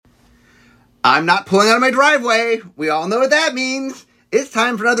I'm not pulling out of my driveway. We all know what that means. It's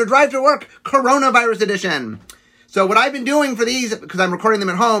time for another Drive to Work Coronavirus Edition. So what I've been doing for these, because I'm recording them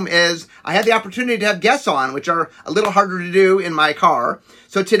at home, is I had the opportunity to have guests on, which are a little harder to do in my car.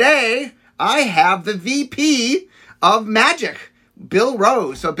 So today, I have the VP of Magic, Bill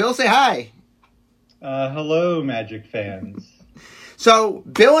Rose. So Bill, say hi. Hello, Magic fans. So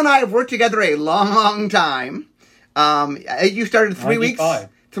Bill and I have worked together a long time. You started 3 weeks?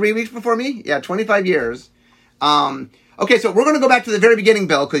 3 weeks before me? Yeah, 25 years. Okay, so we're going to go back to the very beginning,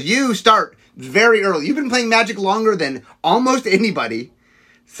 Bill, because you start very early. You've been playing Magic longer than almost anybody.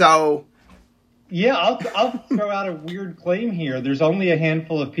 So... Yeah, I'll throw out a weird claim here. There's only a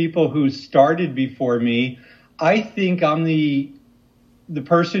handful of people who started before me. I think I'm the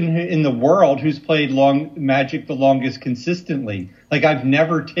person in the world who's played Magic the longest consistently. Like, I've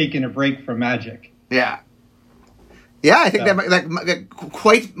never taken a break from Magic. Yeah. Yeah, I think that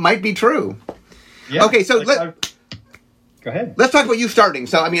quite might be true. Yeah, okay, so go ahead. Let's talk about you starting.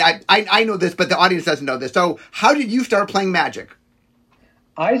 So, I mean, I know this, but the audience doesn't know this. So, how did you start playing Magic?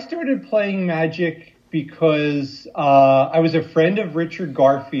 I started playing Magic because I was a friend of Richard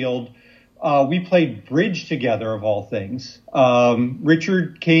Garfield. We played bridge together, of all things.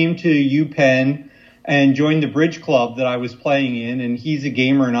 Richard came to UPenn and joined the bridge club that I was playing in, and he's a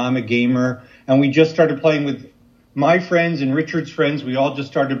gamer and I'm a gamer. And we just started playing with my friends and Richard's friends. We all just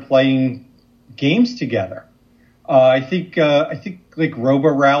started playing games together. I think like Robo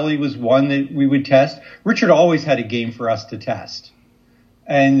Rally was one that we would test. Richard always had a game for us to test.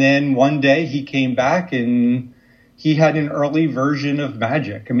 And then one day he came back and he had an early version of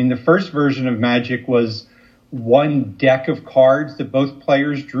Magic. I mean, the first version of Magic was one deck of cards that both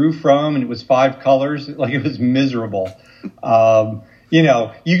players drew from, and it was 5 colors. Like, it was miserable. You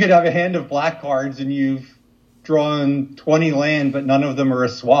could have a hand of black cards and you've drawn 20 land, but none of them are a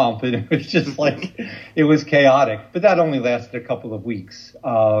swamp. And it was just like, it was chaotic. But that only lasted a couple of weeks.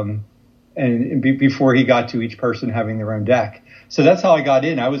 Before he got to each person having their own deck. So that's how I got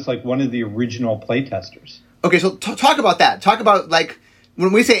in. I was like one of the original playtesters. Okay, so talk about that. Talk about, like,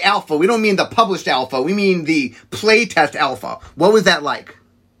 when we say alpha, we don't mean the published alpha. We mean the playtest alpha. What was that like?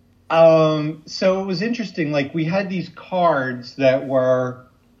 So it was interesting. Like, we had these cards that were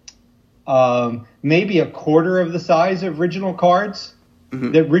maybe a quarter of the size of original cards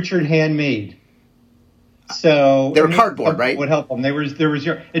that Richard handmade. So they were cardboard, right? Would help them.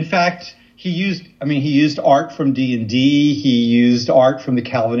 In fact, he used art from D&D. He used art from the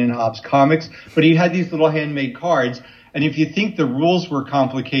Calvin and Hobbes comics, but he had these little handmade cards. And if you think the rules were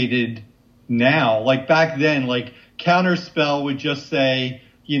complicated now, like back then, like Counterspell would just say,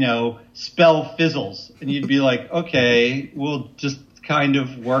 spell fizzles. And you'd be like, okay, we'll just kind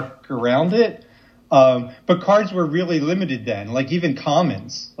of work around it. But cards were really limited then, like even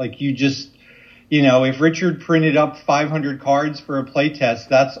commons. Like, you just... if Richard printed up 500 cards for a playtest,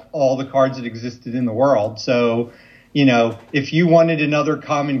 that's all the cards that existed in the world. So, if you wanted another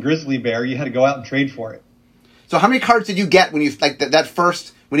common grizzly bear, you had to go out and trade for it. So how many cards did you get when you, like, that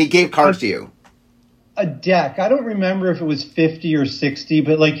first, when he gave cards to you? A deck. I don't remember if it was 50 or 60,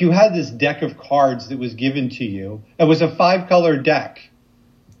 but, like, you had this deck of cards that was given to you. It was a 5-color deck.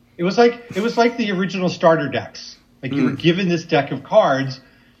 It was like the original starter decks. Like, you were given this deck of cards,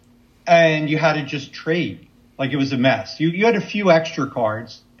 and you had to just trade. Like, it was a mess. You had a few extra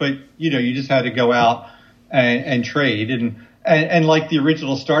cards, but, you just had to go out and trade. And like the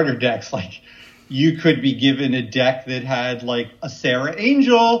original starter decks, like, you could be given a deck that had, like, a Sarah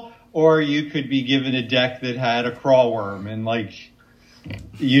Angel, or you could be given a deck that had a Crawworm. And, like,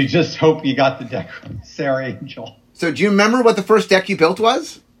 you just hope you got the deck from Sarah Angel. So do you remember what the first deck you built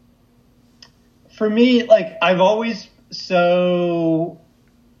was? For me, like, I've always...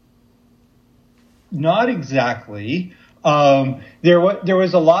 Not exactly. There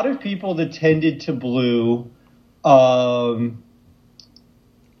was a lot of people that tended to blue,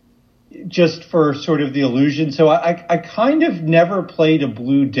 just for sort of the illusion. So I kind of never played a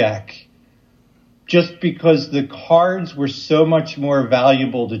blue deck, just because the cards were so much more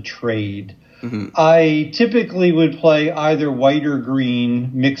valuable to trade. I typically would play either white or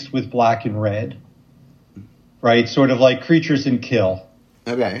green mixed with black and red, right? Sort of like creatures and kill.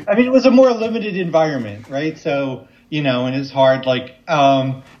 Okay. I mean, it was a more limited environment, right? So, and it's hard, like,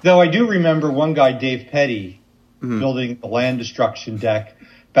 though I do remember one guy, Dave Petty, building the land destruction deck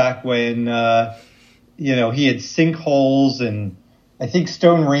back when, he had sinkholes, and I think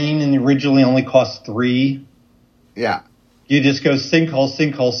Stone Rain and originally only cost 3. Yeah. You just go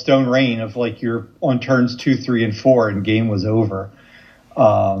sinkhole, Stone Rain of, like, you're on turns 2, 3, and 4, and game was over.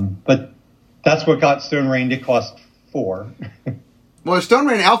 But that's what got Stone Rain to cost 4. Well, Stone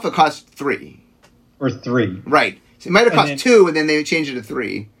Rain Alpha cost 3. Or 3. Right. So it might have cost 2, and then they changed it to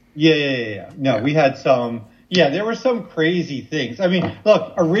 3. Yeah. No, we had some. Yeah, there were some crazy things. I mean,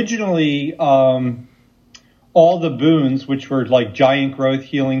 look, originally, all the boons, which were like Giant Growth,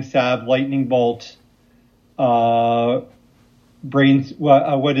 Healing Salve, Lightning Bolt, Brains.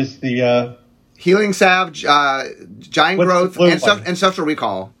 What is the Healing Salve, Giant Growth, and Social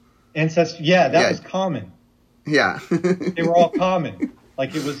Recall. Ancestor. Yeah, that was common. Yeah. They were all common.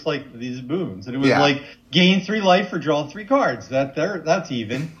 Like it was like these boons, and it was like gain 3 life or draw 3 cards. That's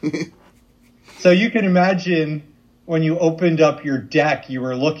even. So you can imagine when you opened up your deck, you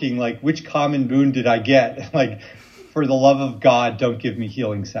were looking like, which common boon did I get? Like, for the love of God, don't give me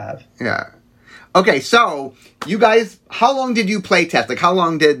Healing Salve. Yeah. Okay, so you guys, how long did you play test? Like, how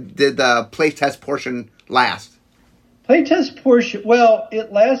long did the play test portion last? Play test portion, well,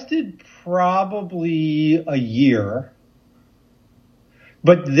 it lasted probably a year.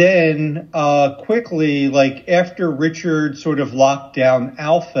 But then quickly, like after Richard sort of locked down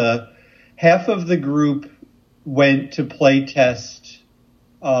Alpha, half of the group went to play test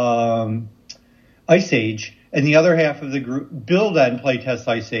Ice Age, and the other half of the group build and play test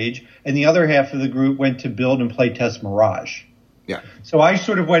Ice Age, and the other half of the group went to build and play test Mirage. Yeah. So I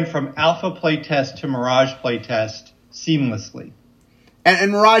sort of went from Alpha play test to Mirage play test seamlessly.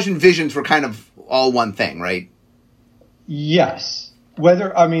 And Mirage and Visions were kind of all one thing, right? Yes.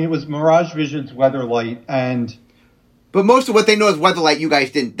 It was Mirage, Visions, Weatherlight, and... But most of what they know is Weatherlight, you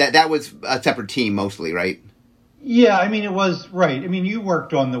guys didn't... That was a separate team, mostly, right? Yeah, I mean, it was... Right. I mean, you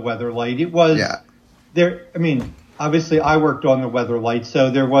worked on the Weatherlight. It was... Yeah. There. I mean, obviously, I worked on the Weatherlight, so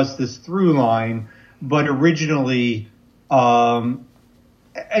there was this through line, but originally...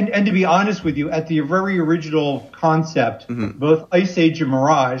 And to be honest with you, at the very original concept, both Ice Age and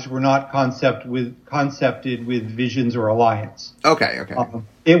Mirage were not concepted with Visions or Alliance. Okay.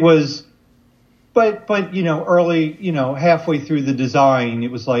 It was, but early, halfway through the design,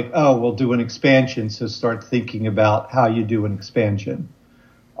 it was like, oh, we'll do an expansion, so start thinking about how you do an expansion.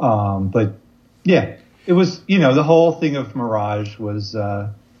 But yeah, it was, the whole thing of Mirage was.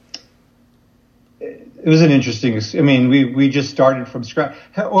 It was an interesting. I mean, we just started from scratch.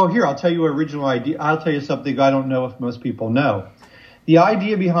 Well, here I'll tell you an original idea. I'll tell you something I don't know if most people know. The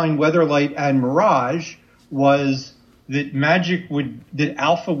idea behind Weatherlight and Mirage was that that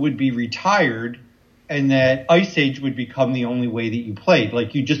Alpha would be retired, and that Ice Age would become the only way that you played.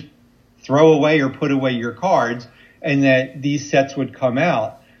 Like you just throw away or put away your cards, and that these sets would come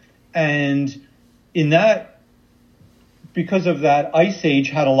out. And in that. Because of that, Ice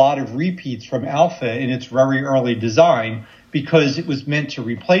Age had a lot of repeats from Alpha in its very early design because it was meant to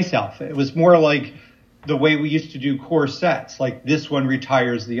replace Alpha. It was more like the way we used to do core sets, like this one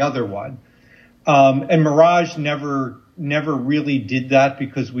retires the other one. And Mirage never really did that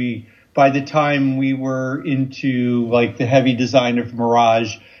because by the time we were into like the heavy design of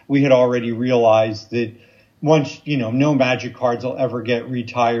Mirage, we had already realized that once, no Magic cards will ever get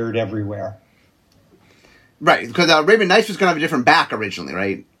retired everywhere. Right, because Arabian Nights was going to have a different back originally,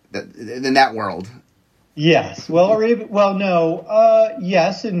 right? In that world. Yes. No.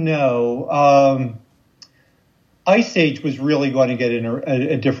 Yes and no. Ice Age was really going to get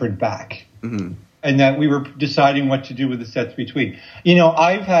a different back. Mm-hmm. And that we were deciding what to do with the sets between. You've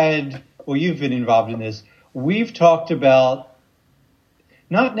been involved in this. We've talked about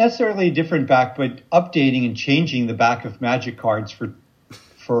not necessarily a different back, but updating and changing the back of Magic cards for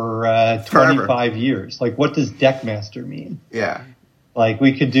 25 years. Like, what does Deckmaster mean? Yeah. Like,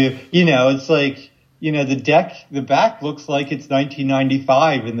 we could do, it's like, the back looks like it's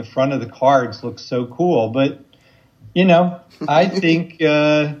 1995 and the front of the cards looks so cool. But, I think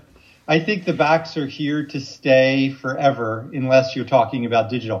the backs are here to stay forever unless you're talking about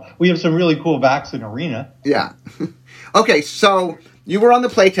digital. We have some really cool backs in Arena. Yeah. Okay, so you were on the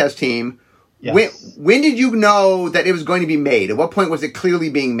playtest team. Yes. When did you know that it was going to be made? At what point was it clearly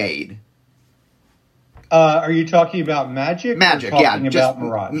being made? Are you talking about Magic? Magic, or yeah. About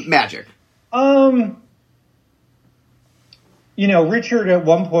Mirage? Magic. Richard at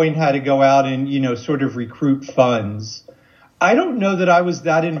one point had to go out and, sort of recruit funds. I don't know that I was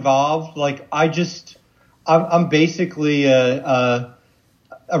that involved. Like, I'm basically a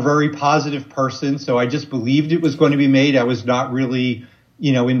very positive person, so I just believed it was going to be made. I was not really...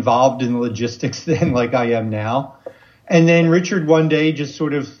 involved in the logistics then like I am now. And then Richard one day just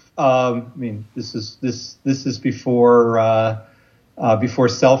sort of, this is before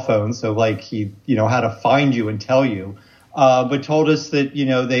cell phones. So like he, had to find you and tell you, but told us that,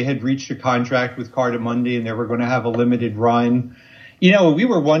 they had reached a contract with Cardamundi and they were going to have a limited run. We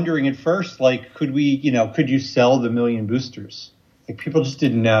were wondering at first, like, could you sell the 1 million boosters? Like people just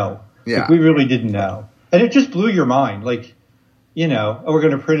didn't know. Yeah. Like we really didn't know. And it just blew your mind. Like, you know, oh, we're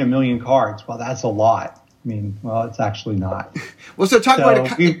going to print 1 million cards. Well, that's a lot. I mean, well, it's actually not. Well, so talk about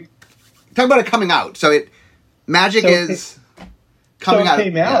it coming out. So Magic is coming out. So it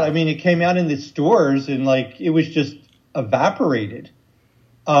came out. Yeah. I mean, it came out in the stores and like it was just evaporated.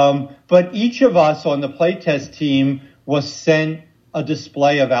 But each of us on the playtest team was sent a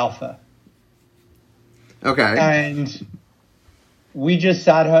display of Alpha. Okay. And we just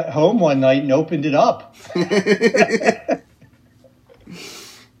sat at home one night and opened it up.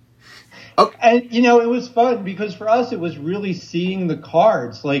 Okay. And, you know, it was fun because for us, it was really seeing the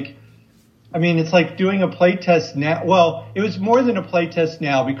cards. Like, I mean, it's like doing a playtest now. Well, it was more than a playtest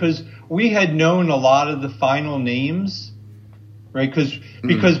now because we had known a lot of the final names, right?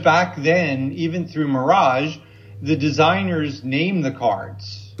 Because back then, even through Mirage, the designers named the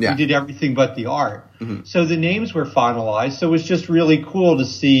cards. Yeah. We did everything but the art. Mm-hmm. So the names were finalized. So it was just really cool to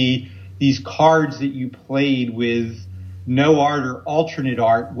see these cards that you played with no art or alternate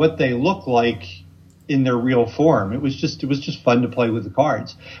art, what they look like in their real form. It was just fun to play with the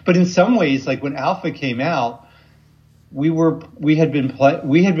cards. But in some ways, like when Alpha came out, we had been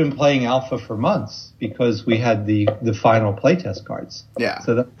playing Alpha for months because we had the final playtest cards. Yeah.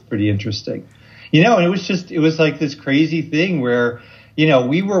 So that's pretty interesting. You know, and it was like this crazy thing where, you know,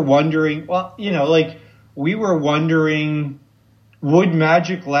 we were wondering, would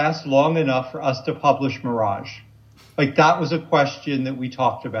Magic last long enough for us to publish Mirage? Like that was a question that we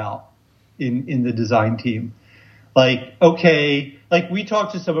talked about in the design team. Like, okay, like we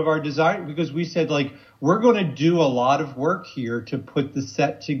talked to some of our design because we said like, we're going to do a lot of work here to put the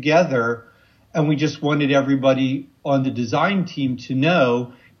set together. And we just wanted everybody on the design team to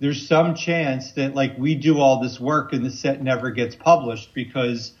know there's some chance that like we do all this work and the set never gets published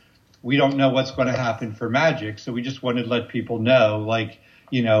because we don't know what's going to happen for Magic. So we just wanted to let people know, like,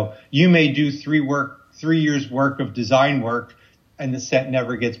 you know, you may do 3 years work of design work and the set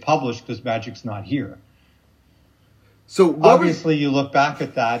never gets published because Magic's not here. So obviously you look back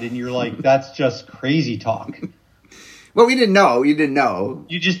at that and you're like, that's just crazy talk. Well, we didn't know. You didn't know.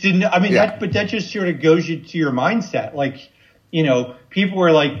 You just didn't know. I mean, yeah. That just sort of goes to your mindset. Like, you know, people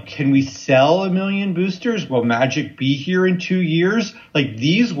were like, can we sell 1 million boosters? Will Magic be here in 2 years? Like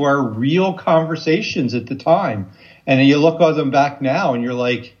these were real conversations at the time. And then you look at them back now and you're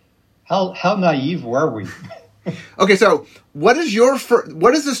like, how naive were we? Okay, so what is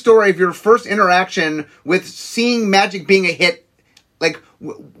the story of your first interaction with seeing Magic being a hit? Like,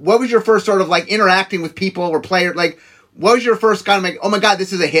 what was your first sort of like interacting with people or players? Like, what was your first kind of like, oh my God,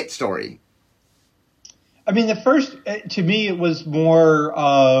 this is a hit story? I mean, the first, to me, it was more,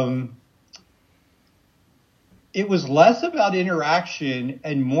 it was less about interaction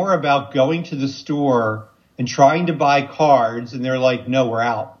and more about going to the store and trying to buy cards. And they're like, no, we're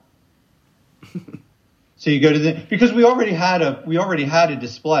out. So you go to because we already had a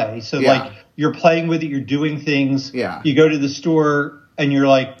display. So yeah. Like you're playing with it, you're doing things. Yeah. You go to the store and you're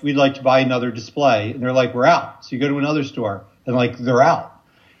like, we'd like to buy another display. And they're like, we're out. So you go to another store and like, they're out.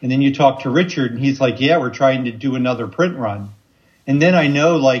 And then you talk to Richard and he's like, yeah, we're trying to do another print run. And then I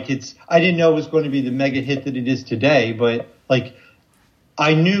know like I didn't know it was going to be the mega hit that it is today, but like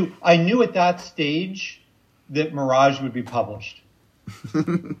I knew at that stage that Mirage would be published.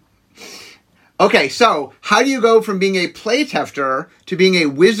 Okay, so how do you go from being a playtester to being a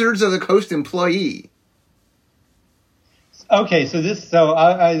Wizards of the Coast employee? Okay, so this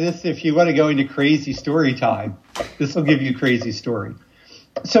if you want to go into crazy story time, this will give you crazy story.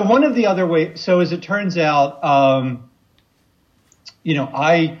 So one of the other ways, so as it turns out, you know,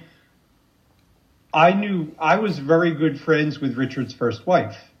 I knew I was very good friends with Richard's first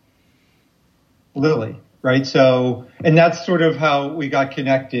wife, Lily, right? So, and that's sort of how we got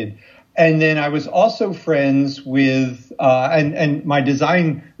connected. And then I was also friends with, and my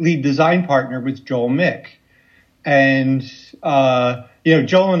lead design partner was Joel Mick. And, you know,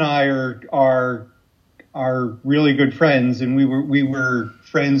 Joel and I are really good friends, and we were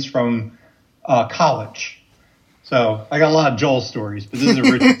friends from, college. So I got a lot of Joel stories, but this is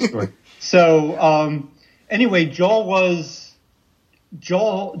a Richard story. So, anyway, Joel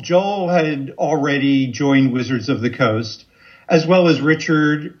had already joined Wizards of the Coast, as well as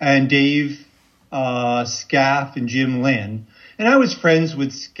Richard and Dave Scaff and Jim Lynn. And I was friends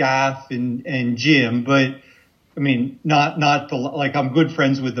with Scaff and Jim, but I mean, not like I'm good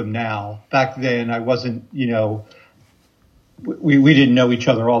friends with them now. Back then I wasn't, you know, we didn't know each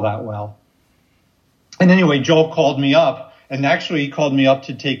other all that well. And anyway, Joel called me up, and actually he called me up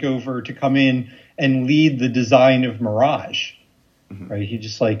to take over, to come in and lead the design of Mirage, right? He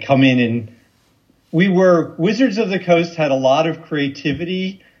just like come in and Wizards of the Coast had a lot of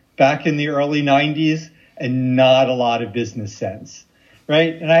creativity back in the early 90s and not a lot of business sense,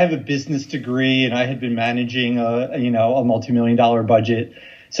 right? And I have a business degree, and I had been managing a multi-million-dollar budget.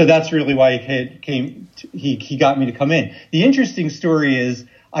 So that's really why he got me to come in. The interesting story is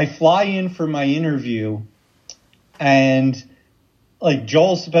I fly in for my interview, and like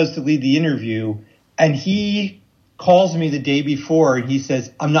Joel's supposed to lead the interview, and he calls me the day before and he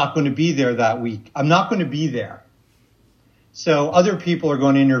says, I'm not going to be there that week. I'm not going to be there. So other people are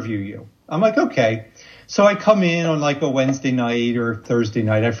going to interview you. I'm like, okay. So I come in on like a Wednesday night or Thursday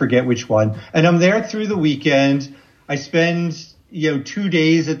night. I forget which one. And I'm there through the weekend. I spend, 2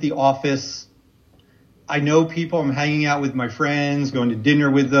 days at the office. I know people. I'm hanging out with my friends, going to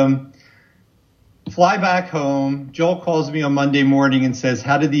dinner with them. Fly back home. Joel calls me on Monday morning and says,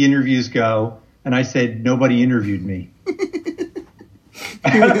 how did the interviews go? And I said, nobody interviewed me.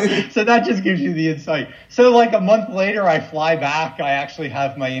 So that just gives you the insight. So like a month later, I fly back. I actually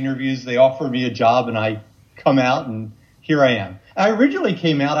have my interviews. They offer me a job, and I come out, and here I am. I originally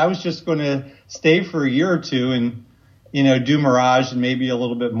came out. I was just going to stay for a year or two and, do Mirage and maybe a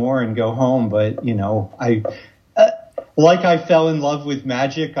little bit more and go home. But, I fell in love with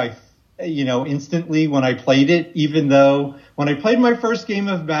Magic. Instantly when I played it, even though when I played my first game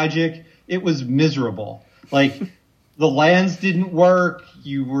of Magic, it was miserable. Like the lands didn't work.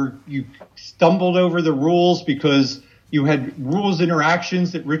 You stumbled over the rules because you had rules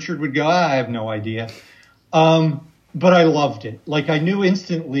interactions that Richard would go, I have no idea. But I loved it. Like I knew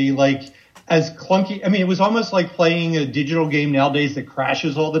instantly, like as clunky. I mean, it was almost like playing a digital game nowadays that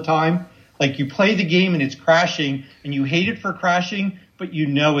crashes all the time. Like you play the game and it's crashing and you hate it for crashing, but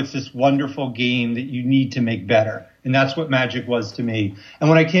it's this wonderful game that you need to make better. And that's what Magic was to me. And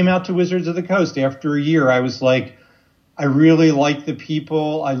when I came out to Wizards of the Coast after a year, I was like, I really like the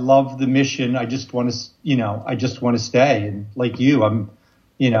people. I love the mission. I just want to stay. And like you, I'm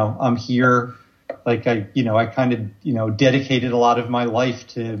here. Like I kind of, dedicated a lot of my life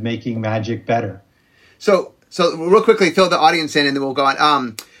to making Magic better. So real quickly, fill the audience in and then we'll go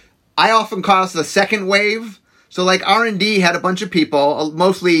on. I often call us the second wave. So like R&D had a bunch of people,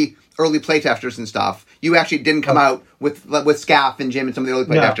 mostly early playtesters and stuff. You actually didn't come out with Scaff and Jim and some of the early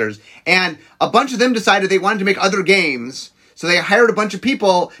playtesters. No. And a bunch of them decided they wanted to make other games. So they hired a bunch of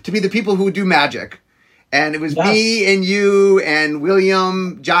people to be the people who would do Magic. And it was me and you and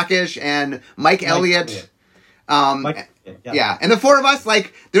William Jockish and Mike Elliott. Yeah. And the four of us,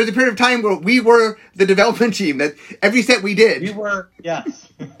 like, there was a period of time where we were the development team that every set we did. We were,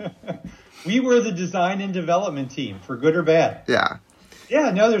 yes. We were the design and development team, for good or bad. Yeah.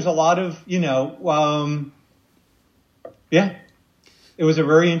 Yeah, no, there's a lot of, it was a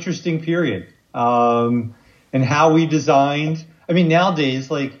very interesting period. And how we designed. I mean, nowadays,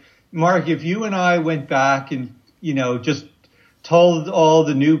 like, Mark, if you and I went back and, just told all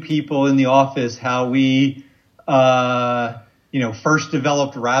the new people in the office how we, first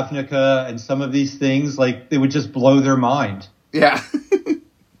developed Ravnica and some of these things, like, they would just blow their mind. Yeah.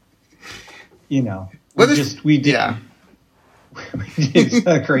 We did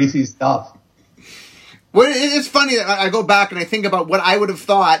crazy stuff. Well, it's funny that I go back and I think about what I would have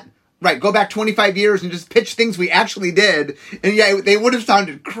thought. Right, go back 25 years and just pitch things we actually did, and they would have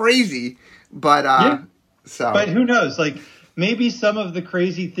sounded crazy. But But who knows? Like maybe some of the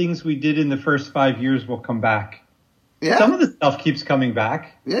crazy things we did in the first 5 years will come back. Yeah, some of the stuff keeps coming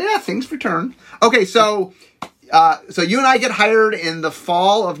back. Yeah, things return. Okay, so you and I get hired in the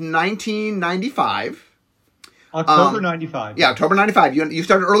fall of 1995. October 95. Yeah, October 95. You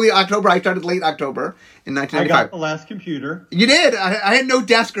started early October. I started late October in 1995. I got the last computer. You did. I had no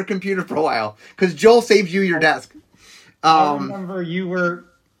desk or computer for a while because Joel saved you your desk. I remember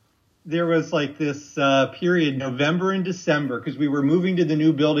there was like this period, November and December, because we were moving to the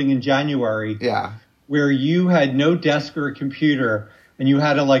new building in January. Yeah. Where you had no desk or a computer and you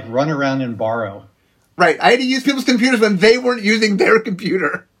had to like run around and borrow. Right. I had to use people's computers when they weren't using their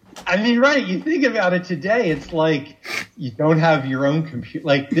computer. I mean, right. You think about it today, it's like you don't have your own computer.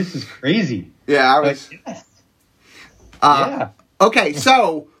 Like, this is crazy. Yeah, I was. Yes. Yeah. Okay,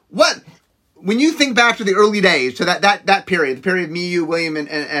 so when you think back to the early days, to that period, the period me, you, William,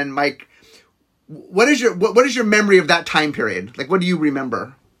 and Mike, what is your memory of that time period? Like, what do you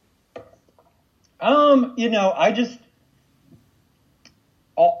remember? I just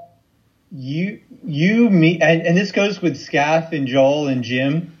me, and this goes with Scaff and Joel and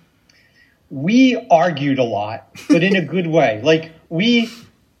Jim. We argued a lot, but in a good way. Like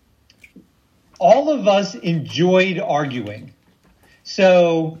all of us enjoyed arguing.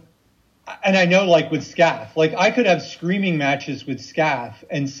 So and I know, like with Scaff, like I could have screaming matches with Scaff,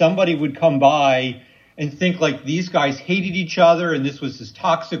 and somebody would come by and think like these guys hated each other and this was this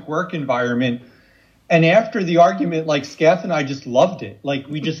toxic work environment. And after the argument, like Scaff and I just loved it. Like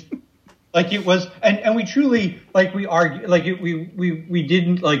we just, like it was, and we truly, like we argued, like we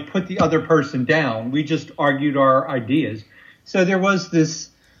didn't like put the other person down. We just argued our ideas. So there was this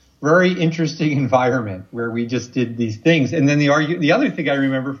very interesting environment where we just did these things. And then the other thing I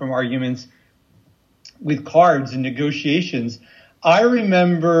remember from arguments with cards and negotiations, I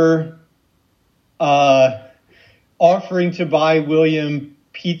remember offering to buy William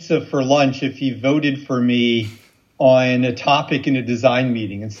pizza for lunch if he voted for me on a topic in a design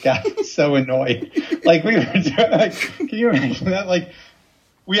meeting, and Scott was so annoyed. Like we were like, can you imagine that? Like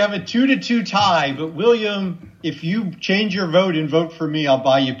we have a 2-2 tie, but William, if you change your vote and vote for me, I'll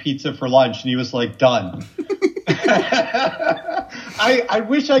buy you pizza for lunch. And he was like, done. I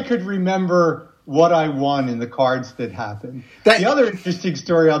wish I could remember what I won in the cards that happened. The other interesting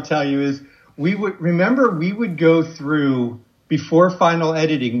story I'll tell you is we would go through, before final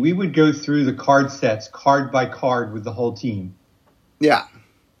editing, we would go through the card sets card by card with the whole team. Yeah.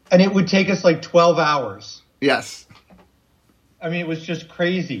 And it would take us like 12 hours. Yes. I mean, it was just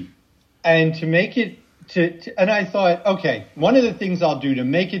crazy. And to make it and I thought, okay, one of the things I'll do to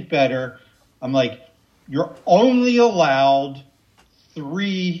make it better, I'm like, you're only allowed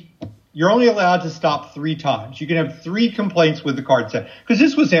to stop 3 times. You can have 3 complaints with the card set. Because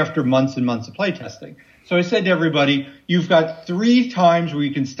this was after months and months of playtesting. So I said to everybody, you've got 3 times where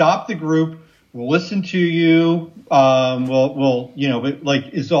you can stop the group. We'll listen to you. We'll but like,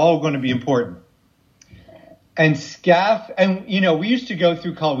 it's all going to be important. And Scaff, and, we used to go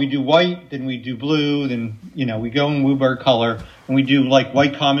through color. We do white, then we do blue, then, we go in WooBird color, and we do like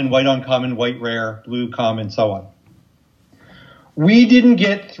white common, white uncommon, white rare, blue common, so on. We didn't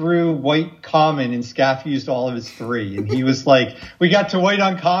get through white common, and Scaff used all of his 3. And he was like, we got to white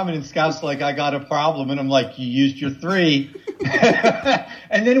uncommon, and Scaff's like, I got a problem. And I'm like, you used your 3.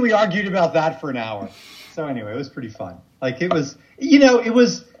 And then we argued about that for an hour. So anyway, it was pretty fun. Like it was, it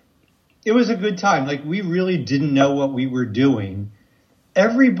was a good time. Like we really didn't know what we were doing.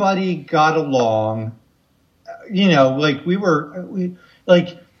 Everybody got along, like we were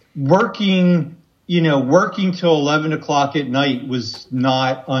working till 11 o'clock at night was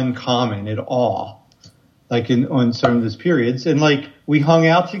not uncommon at all. Like on some of those periods. And like we hung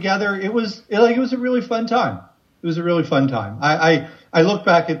out together. It was a really fun time. It was a really fun time. I look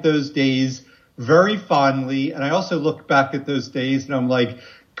back at those days very fondly. And I also look back at those days and I'm like,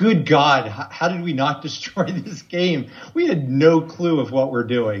 good God, how did we not destroy this game? We had no clue of what we're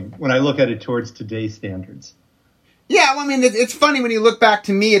doing when I look at it towards today's standards. Yeah, well, I mean, it's funny when you look back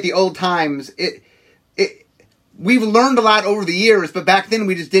to me at the old times. We've learned a lot over the years, but back then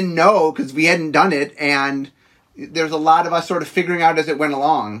we just didn't know because we hadn't done it, and there's a lot of us sort of figuring out as it went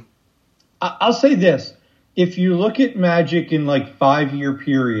along. I'll say this. If you look at Magic in like 5-year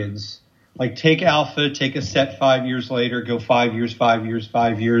periods, like take Alpha, take a set 5 years later, go 5 years, 5 years,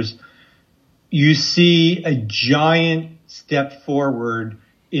 5 years. You see a giant step forward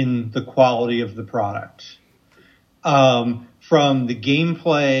in the quality of the product. From the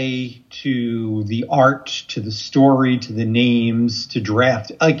gameplay to the art to the story to the names to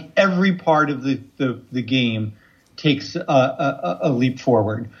draft, like every part of the game takes a leap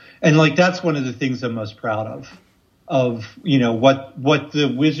forward. And like that's one of the things I'm most proud of what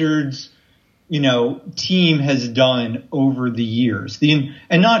the Wizards team has done over the years.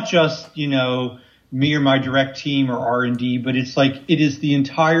 And not just, me or my direct team or R&D, but it's like it is the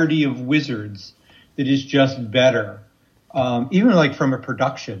entirety of Wizards that is just better. Even like from a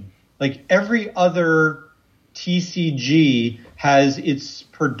production. Like every other TCG has its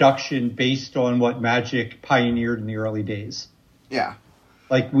production based on what Magic pioneered in the early days. Yeah.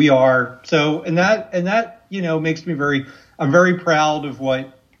 Like we are. So, and that makes me I'm very proud of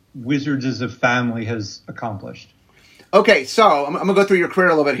what Wizards as a family has accomplished. Okay, so I'm going to go through your career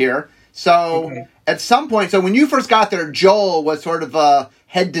a little bit here. So At some point, so when you first got there, Joel was sort of a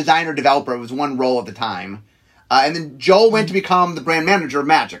head designer developer. It was one role at the time. And then Joel went to become the brand manager of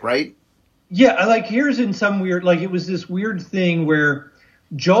Magic, right? Yeah, like here's in some weird, like it was this weird thing where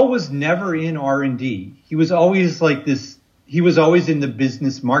Joel was never in R&D. He was always like this, he was always in the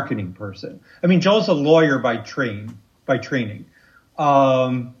business marketing person. I mean, Joel's a lawyer by training.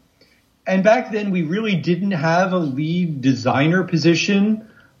 And back then we really didn't have a lead designer position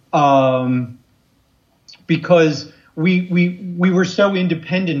because we were so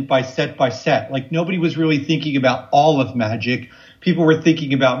independent by set. Like nobody was really thinking about all of Magic. People were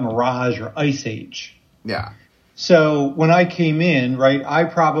thinking about Mirage or Ice Age. Yeah. So when I came in, right, I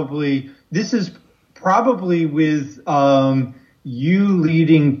probably this is probably with you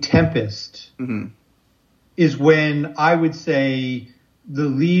leading Tempest is when I would say the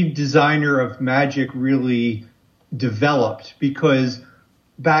lead designer of Magic really developed, because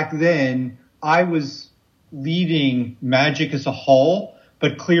back then I was leading Magic as a whole,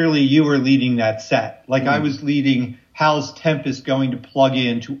 but clearly you were leading that set. Like I was leading, how's Tempest going to plug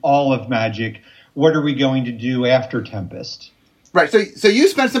into all of Magic? What are we going to do after Tempest? Right. So you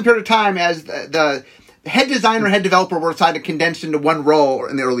spent some period of time as the head designer, head developer were kind of condensed into one role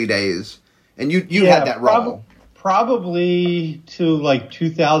in the early days. And you had that role. Probably to like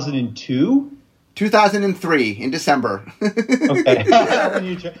 2002. 2003 in December. Okay.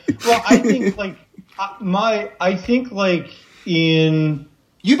 Well, I think like in...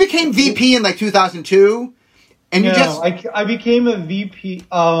 You became VP in like 2002? And I became a VP.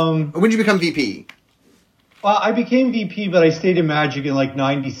 When did you become VP? Well, I became VP, but I stayed in Magic in like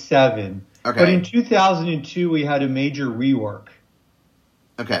 97. Okay. But in 2002, we had a major rework.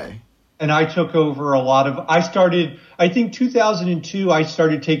 Okay. And I took over I think 2002, I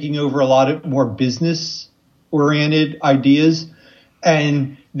started taking over a lot of more business-oriented ideas.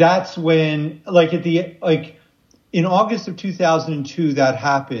 And that's when, in August of 2002, that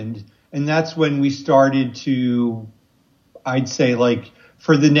happened. And that's when we started to, I'd say,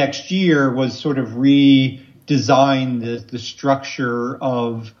 for the next year was sort of redesign the structure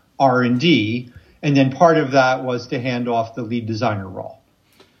of R&D. And then part of that was to hand off the lead designer role.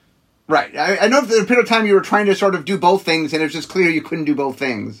 Right. I know for a period of time you were trying to sort of do both things, and it was just clear you couldn't do both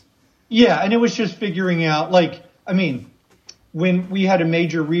things. Yeah, and it was just figuring out, when we had a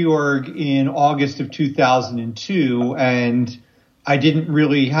major reorg in August of 2002, and I didn't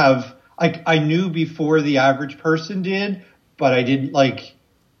really have, I knew before the average person did, but I didn't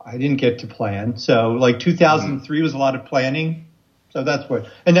get to plan. So 2003 was a lot of planning. So that's where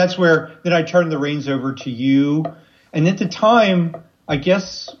then I turned the reins over to you. And at the time, I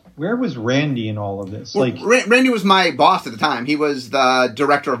guess, where was Randy in all of this? Well, Randy was my boss at the time. He was the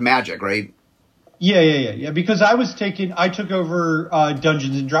director of Magic, right? Yeah. Because I took over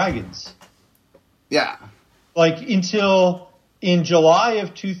Dungeons and Dragons. Yeah. Until in July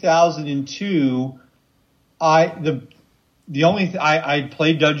of 2002, I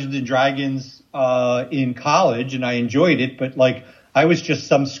played Dungeons and Dragons in college and I enjoyed it, but I was just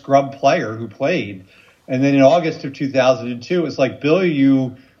some scrub player who played. And then in August of 2002, it was like, Bill,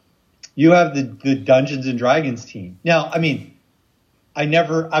 you have the Dungeons and Dragons team. Now, I'm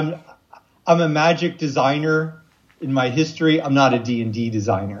a Magic designer in my history. I'm not a D&D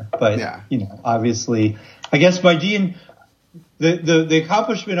designer, but obviously, I guess my the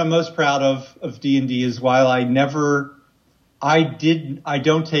accomplishment I'm most proud of D&D is while I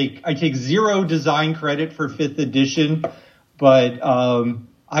take zero design credit for 5th edition, but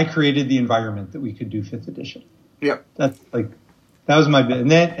I created the environment that we could do 5th edition. Yep. That was my bit.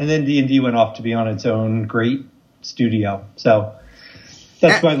 And then D&D went off to be on its own great studio. So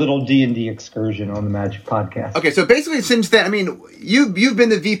that's my little D&D excursion on the Magic podcast. Okay, so basically since then, you've been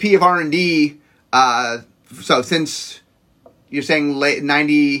the VP of R&D, so since you're saying late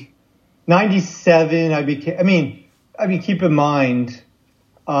 97, I became, keep in mind,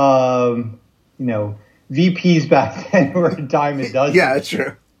 VPs back then were a dime a dozen. Yeah, that's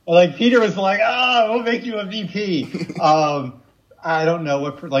true. Peter was we'll make you a VP. I don't know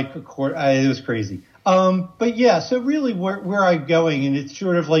what, it was crazy. But yeah, so really where I'm going, and it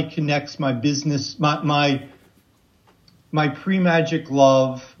sort of connects my business, my pre-Magic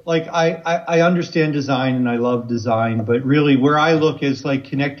love. I understand design and I love design, but really where I look is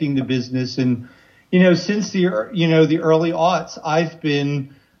connecting the business. And, since the early aughts, I've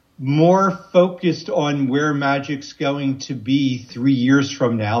been more focused on where Magic's going to be 3 years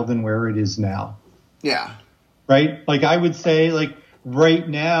from now than where it is now. Yeah. Right? I would say right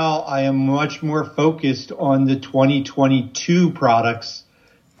now I am much more focused on the 2022 products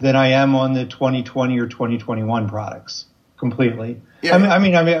than I am on the 2020 or 2021 products completely. Yeah. I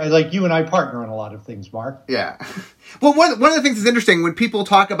mean, you and I partner on a lot of things, Mark. Yeah. Well, one of the things that's interesting when people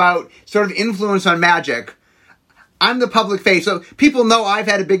talk about sort of influence on Magic, I'm the public face, so people know I've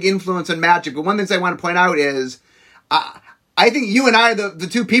had a big influence on Magic, but one of the things I want to point out is I think you and I are the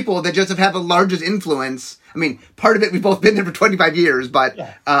two people that just have had the largest influence. Part of it, we've both been there for 25 years, but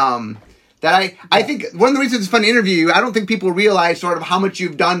I think one of the reasons it's fun to interview you, I don't think people realize sort of how much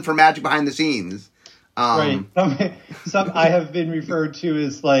you've done for Magic behind the scenes. Right. Some I have been referred to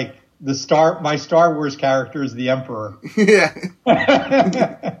as my Star Wars character is the Emperor. Yeah.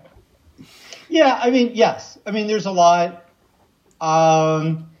 Yeah, yes. There's a lot.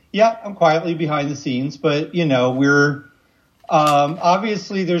 I'm quietly behind the scenes, but we're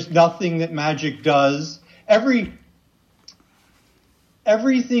Obviously, there's nothing that Magic does. Everything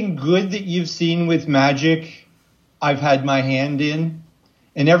good that you've seen with Magic, I've had my hand in.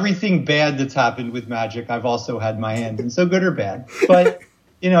 And everything bad that's happened with Magic, I've also had my hand in. So good or bad. But,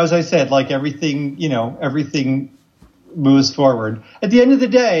 as I said, like everything moves forward. At the end of the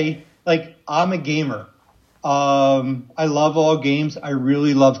day, like, I'm a gamer. I love all games. I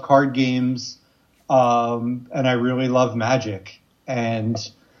really love card games. And I really love Magic. And,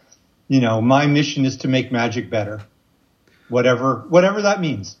 my mission is to make Magic better. Whatever that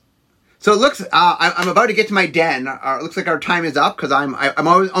means. So it looks, I'm about to get to my den. It looks like our time is up because I'm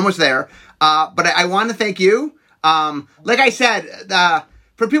almost there. But I want to thank you. Like I said,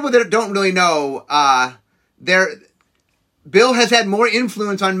 for people that don't really know, Bill has had more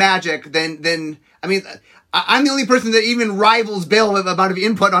influence on Magic than I'm the only person that even rivals Bill with the amount of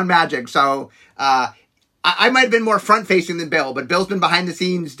input on Magic. So, I might have been more front facing than Bill, but Bill's been behind the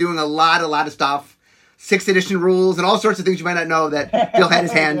scenes doing a lot of stuff. 6th edition rules and all sorts of things you might not know that Bill had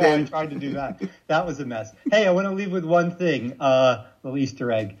his hand in. I tried to do that. That was a mess. Hey, I want to leave with one thing, a little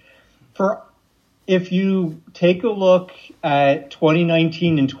Easter egg. If you take a look at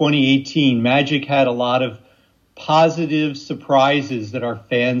 2019 and 2018, Magic had a lot of positive surprises that our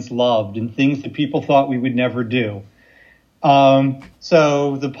fans loved and things that people thought we would never do.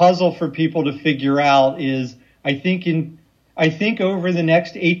 So the puzzle for people to figure out is, I think over the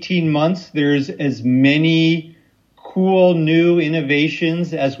next 18 months, there's as many cool new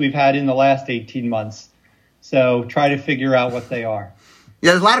innovations as we've had in the last 18 months. So try to figure out what they are.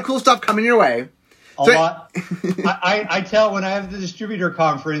 Yeah, there's a lot of cool stuff coming your way. A lot. I tell when I have the distributor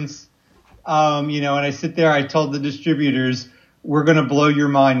conference, and I sit there, I told the distributors, we're going to blow your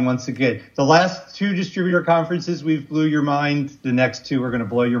mind once again. The last 2 distributor conferences, we've blew your mind. The next 2 are going to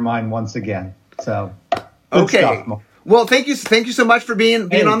blow your mind once again. So, okay. Stuff. Well, thank you so much for being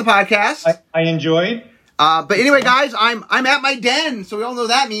on the podcast. I enjoyed. But anyway, guys, I'm at my den, so we all know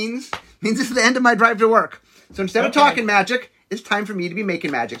that means this is the end of my drive to work. So instead of talking Magic, it's time for me to be making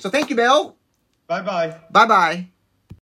Magic. So thank you, Bill. Bye-bye. Bye-bye.